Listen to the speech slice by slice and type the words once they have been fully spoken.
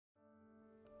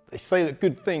They say that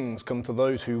good things come to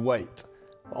those who wait.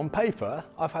 On paper,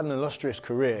 I've had an illustrious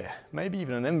career, maybe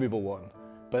even an enviable one,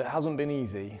 but it hasn't been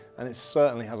easy, and it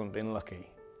certainly hasn't been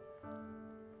lucky.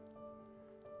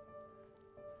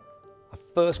 I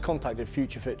first contacted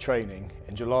Future Fit Training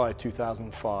in July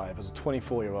 2005 as a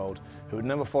 24-year-old who had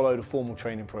never followed a formal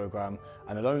training program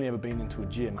and had only ever been into a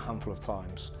gym a handful of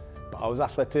times. But I was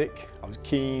athletic, I was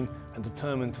keen and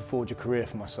determined to forge a career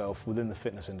for myself within the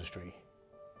fitness industry.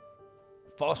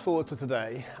 Fast forward to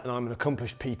today, and I'm an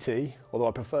accomplished PT, although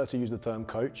I prefer to use the term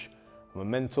coach. I'm a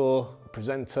mentor, a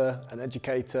presenter, an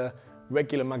educator,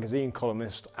 regular magazine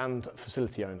columnist and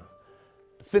facility owner.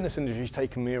 The fitness industry has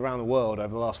taken me around the world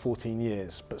over the last 14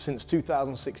 years, but since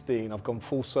 2016 I've gone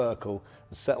full circle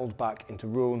and settled back into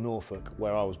rural Norfolk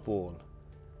where I was born.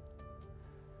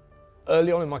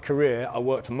 Early on in my career I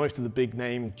worked for most of the big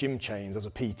name gym chains as a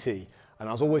PT, and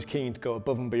I was always keen to go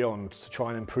above and beyond to try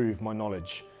and improve my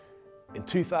knowledge. In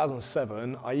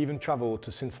 2007 I even travelled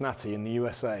to Cincinnati in the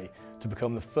USA to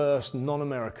become the first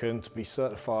non-American to be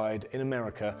certified in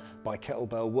America by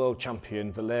kettlebell world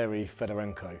champion Valery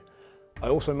Fedorenko. I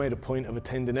also made a point of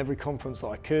attending every conference that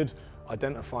I could,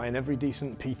 identifying every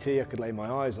decent PT I could lay my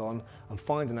eyes on and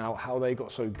finding out how they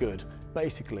got so good,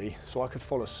 basically so I could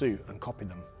follow suit and copy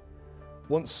them.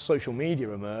 Once social media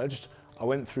emerged, I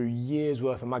went through years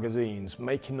worth of magazines,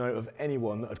 making note of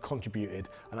anyone that had contributed,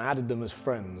 and I added them as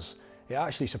friends. It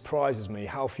actually surprises me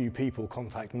how few people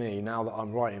contact me now that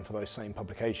I'm writing for those same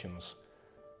publications.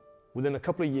 Within a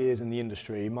couple of years in the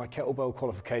industry, my kettlebell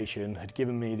qualification had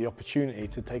given me the opportunity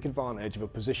to take advantage of a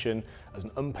position as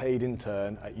an unpaid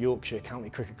intern at Yorkshire County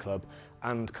Cricket Club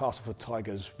and Castleford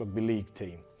Tigers rugby league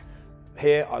team.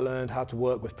 Here I learned how to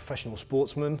work with professional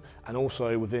sportsmen and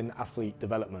also within athlete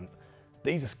development.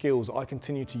 These are skills that I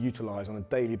continue to utilise on a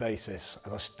daily basis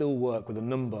as I still work with a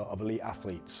number of elite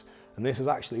athletes, and this has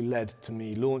actually led to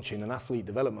me launching an athlete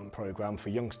development programme for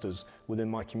youngsters within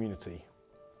my community.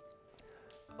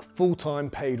 A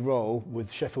full-time paid role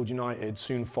with Sheffield United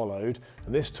soon followed,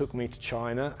 and this took me to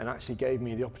China and actually gave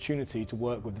me the opportunity to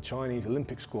work with the Chinese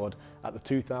Olympic squad at the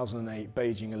 2008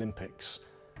 Beijing Olympics.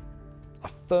 I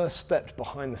first stepped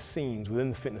behind the scenes within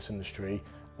the fitness industry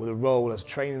with a role as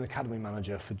training academy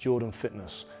manager for Jordan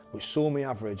Fitness, which saw me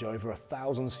average over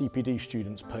 1,000 CPD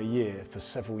students per year for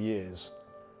several years.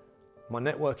 My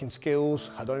networking skills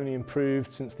had only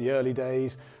improved since the early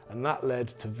days, and that led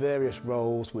to various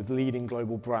roles with leading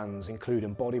global brands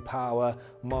including Body Power,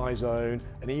 MyZone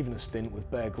and even a stint with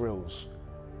Bear Grylls.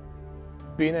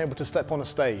 Being able to step on a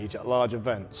stage at large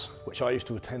events, which I used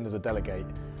to attend as a delegate,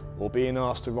 or being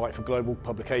asked to write for global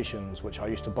publications, which I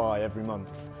used to buy every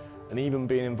month, and even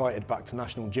being invited back to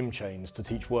national gym chains to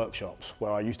teach workshops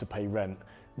where I used to pay rent,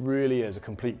 really is a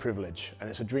complete privilege, and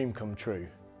it's a dream come true.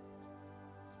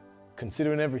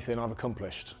 Considering everything I've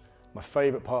accomplished, my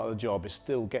favourite part of the job is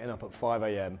still getting up at 5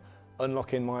 AM,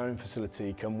 unlocking my own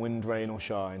facility come wind, rain or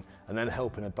shine, and then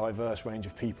helping a diverse range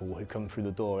of people who come through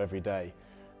the door every day.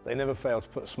 They never fail to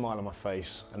put a smile on my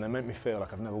face, and they make me feel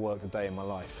like I've never worked a day in my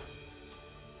life.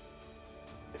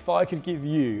 If I could give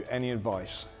you any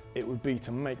advice, it would be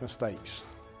to make mistakes,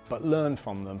 but learn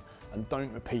from them and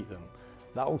don't repeat them.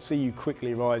 That will see you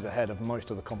quickly rise ahead of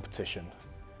most of the competition.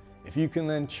 If you can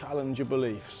then challenge your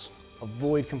beliefs,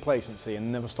 avoid complacency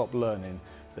and never stop learning,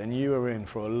 then you are in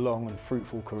for a long and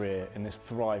fruitful career in this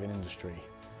thriving industry.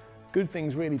 Good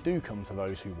things really do come to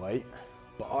those who wait,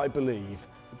 but I believe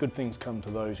good things come to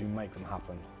those who make them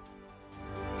happen.